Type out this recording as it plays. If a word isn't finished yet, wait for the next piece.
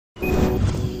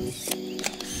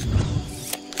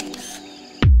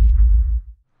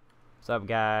What's up,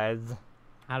 guys?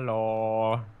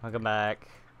 Hello. Welcome back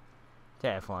to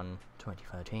F1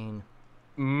 2013.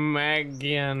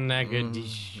 Mega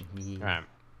Negadish. Yeah. Right.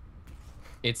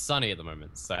 It's sunny at the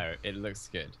moment, so it looks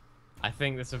good. I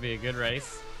think this will be a good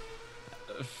race.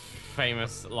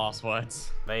 Famous last words.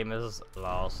 Famous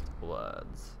last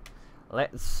words.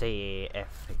 Let's see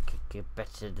if it could get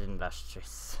better than last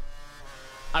race.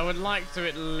 I would like to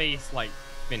at least, like,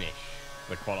 finish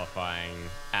the qualifying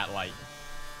at, like,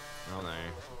 I don't know.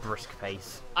 Brisk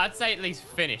pace. I'd say at least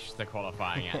finish the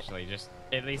qualifying, actually. Just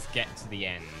at least get to the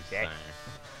end. Yeah. So.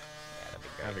 Yeah,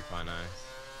 that'd That'd be quite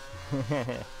nice. be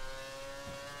great.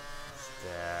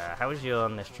 How was you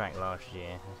on this track last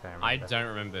year? I don't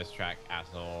remember this track at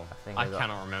all. I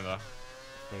cannot remember.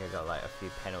 I think I got like a few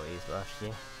penalties last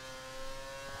year.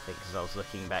 I think because I was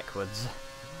looking backwards.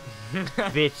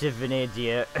 Bit of an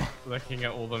idiot. Looking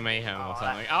at all the mayhem or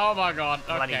something. Oh my god.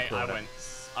 Okay, quarter.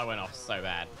 I went off so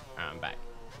bad. I'm back.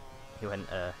 He went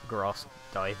grass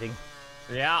diving.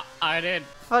 Yeah, I did.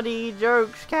 Funny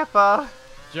jokes, Kappa.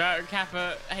 Joe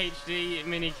Kappa, HD,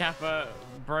 Mini Kappa,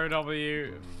 Bro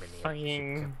W,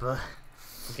 fucking Kappa.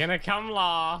 gonna come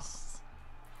last.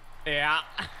 Yeah.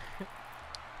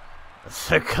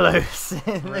 So close.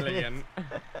 Brilliant.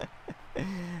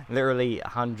 Literally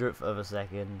 100th of a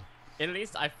second. At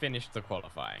least I finished the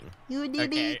qualifying. You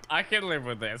did Okay, it. I can live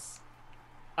with this.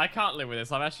 I can't live with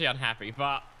this. I'm actually unhappy,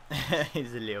 but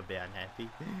He's a little bit unhappy.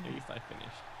 at least I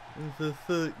finished. For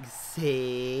fuck's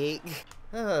sake.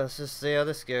 Oh, let's just see how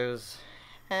this goes.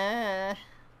 Ah.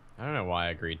 I don't know why I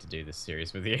agreed to do this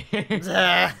series with you.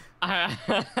 Ah.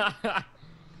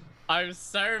 I'm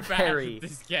so bad Very- at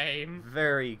this game.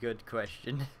 Very good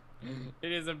question.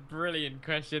 It is a brilliant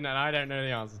question, and I don't know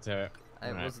the answer to it.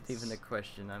 It Right. wasn't even a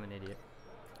question, I'm an idiot.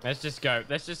 Let's just go.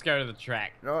 Let's just go to the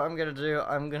track. You know what I'm gonna do?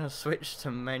 I'm gonna switch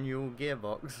to manual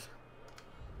gearbox.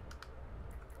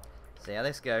 See how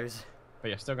this goes. But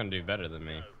you're still gonna do better than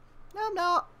me. No, I'm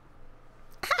not.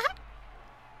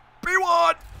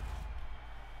 B1!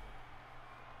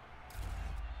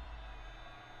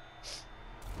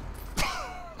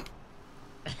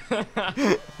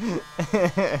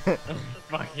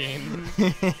 Fucking.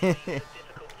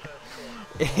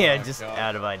 Yeah, Oh, just God.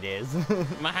 out of ideas.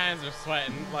 My hands are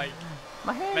sweating. Like,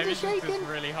 My hands maybe are it's just shaking.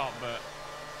 really hot, but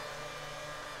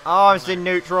Oh, it's in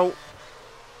neutral.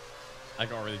 I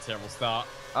got a really terrible start.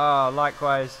 Oh,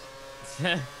 likewise.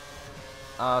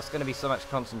 Oh, it's gonna be so much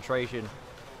concentration.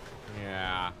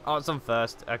 Yeah. Oh, it's on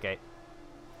first. Okay.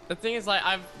 The thing is, like,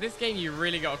 this game you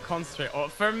really got to concentrate on.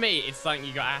 For me, it's something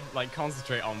you got to, like,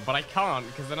 concentrate on, but I can't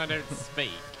because then I don't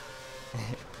speak.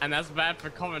 And that's bad for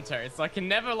commentary, so I can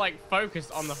never, like, focus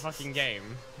on the fucking game.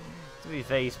 To be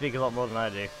fair, you speak a lot more than I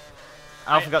do.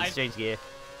 I forgot to change gear.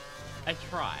 I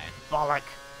try. Bollock.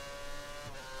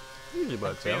 Usually I'm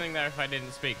works out. feeling though if I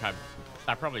didn't speak,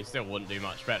 I probably still wouldn't do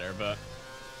much better, but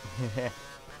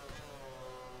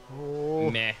Oh.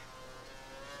 meh.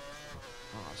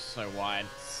 Oh, so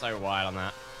wide on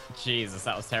that. Jesus,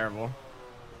 that was terrible.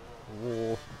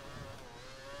 Oh.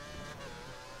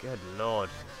 Good lord.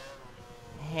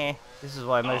 Heh. This is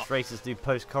why most races do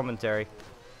post-commentary.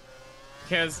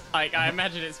 Because I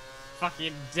imagine it's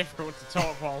fucking difficult to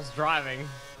talk whilst driving.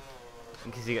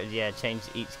 Because you got, yeah, change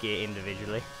each gear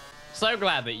individually. So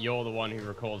glad that you're the one who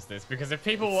records this, because if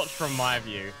people watch from my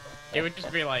view, it would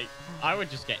just be like, I would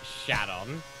just get shat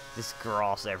on. Just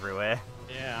grass everywhere.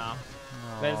 Yeah.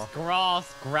 Aw. There's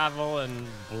grass, gravel, and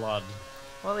blood.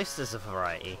 Well, at least there's a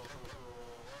variety.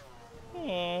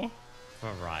 Eh.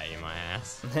 Variety, my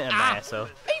ass. My asshole.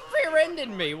 He rear-ended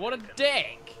me, what a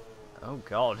dick! Oh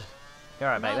god. You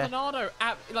alright back there? Maldonado,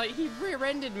 like, he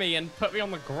rear-ended me and put me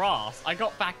on the grass. I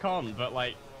got back on, but,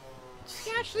 like,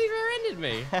 he actually rear-ended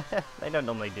me. They don't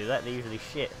normally do that, they usually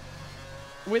shit.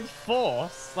 With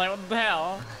force? Like, what the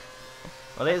hell?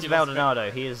 Well, there's Actually, let's go-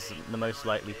 Maldonado. He is the most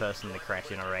likely person to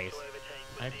crash in a race.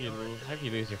 I hope you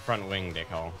lose your front wing,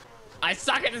 dickhole. I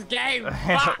suck at this game!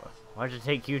 Fuck! Why'd it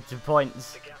take you to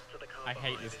points? I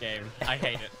hate this game. I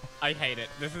hate it. I hate it.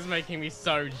 This is making me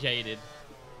so jaded.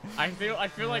 I feel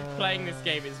like playing this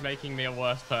game is making me a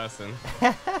worse person.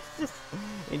 Just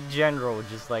in general,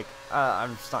 just like,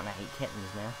 I'm starting to hate kittens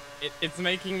now. It's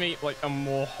making me like a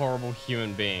more horrible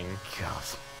human being. God.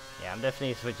 Yeah, I'm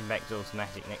definitely switching back to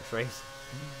automatic next race.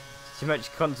 Too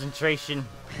much concentration.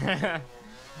 Not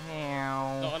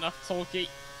Ow. enough talkie.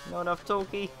 Not enough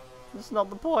talkie. That's not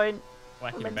the point. I'm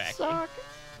Whacking meant to back. suck.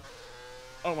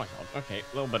 Oh my god. Okay,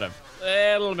 a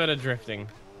little bit of drifting.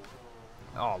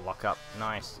 Oh, lock up.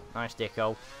 Nice. Nice,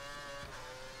 Dicko.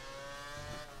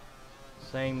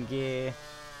 Same gear.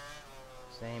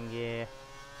 Same gear.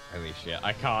 Holy shit,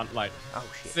 I can't, like... Oh,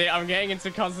 shit. See, I'm getting into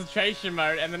concentration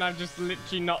mode, and then I'm just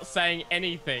literally not saying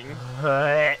anything.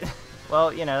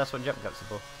 Well, you know, that's what jump cuts are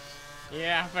for.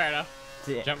 Yeah, fair enough.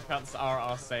 Yeah. Jump cuts are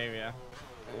our savior.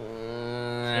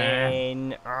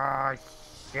 Oh,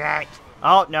 shit.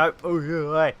 Oh, no. Oh,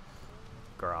 yeah.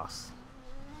 Grass.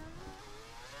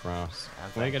 Grass. Okay.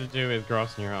 What are you gonna do with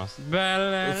grass in your house?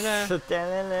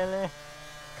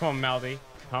 Come on, Melody.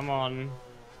 Come on.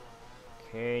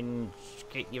 Can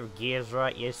get your gears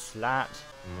right, you slut.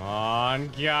 Come on,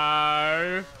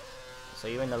 go. So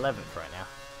you're in 11th right now.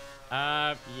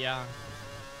 Yeah.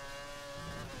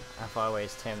 How far away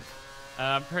is 10th?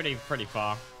 Pretty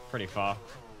far. Pretty far.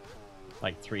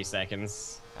 Like 3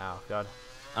 seconds. Oh, God.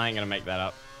 I ain't gonna make that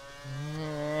up.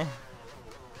 There's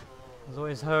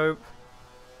always hope.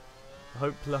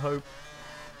 Hope.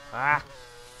 Ah.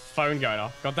 Phone going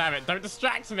off. God damn it, don't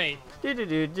distract me! I can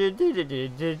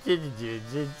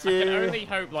only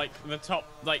hope, like, the top,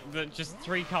 like, the just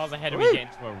 3 cars ahead of me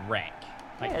get into a wreck.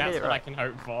 Like, Yeah, that's what right. I can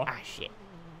hope for. Ah, shit.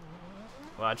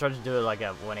 Well, I tried to do like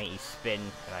a 180 spin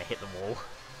and I hit the wall.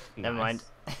 Never mind.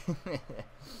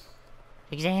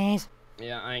 Exams.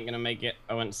 Yeah, I ain't gonna make it.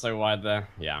 I went so wide there.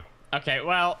 Yeah. Okay,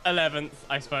 well, 11th,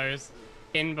 I suppose.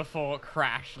 In before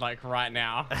crash, like right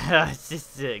now. It's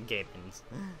just games.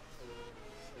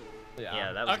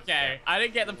 Yeah, that was okay. I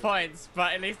didn't get the points,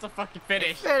 but at least I fucking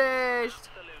finished. Finished.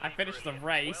 I finished the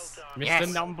race. Yes.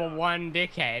 Mr. Number 1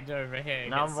 dickhead over here.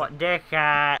 Number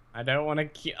dickhead. I don't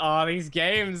want to. Oh, these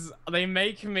games, they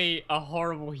make me a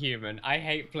horrible human. I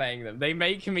hate playing them. They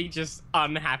make me just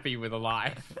unhappy with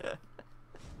life.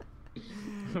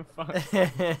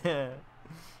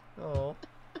 Oh.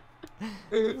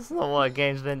 That's not what a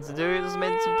game's meant to do. It was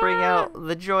meant to bring out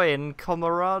the joy and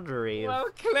camaraderie. Well,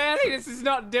 clearly this is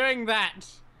not doing that.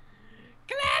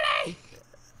 Clearly.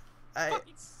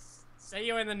 See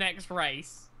you in the next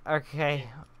race. Okay,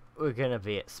 we're gonna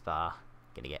be at Spa.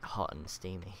 Gonna get hot and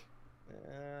steamy.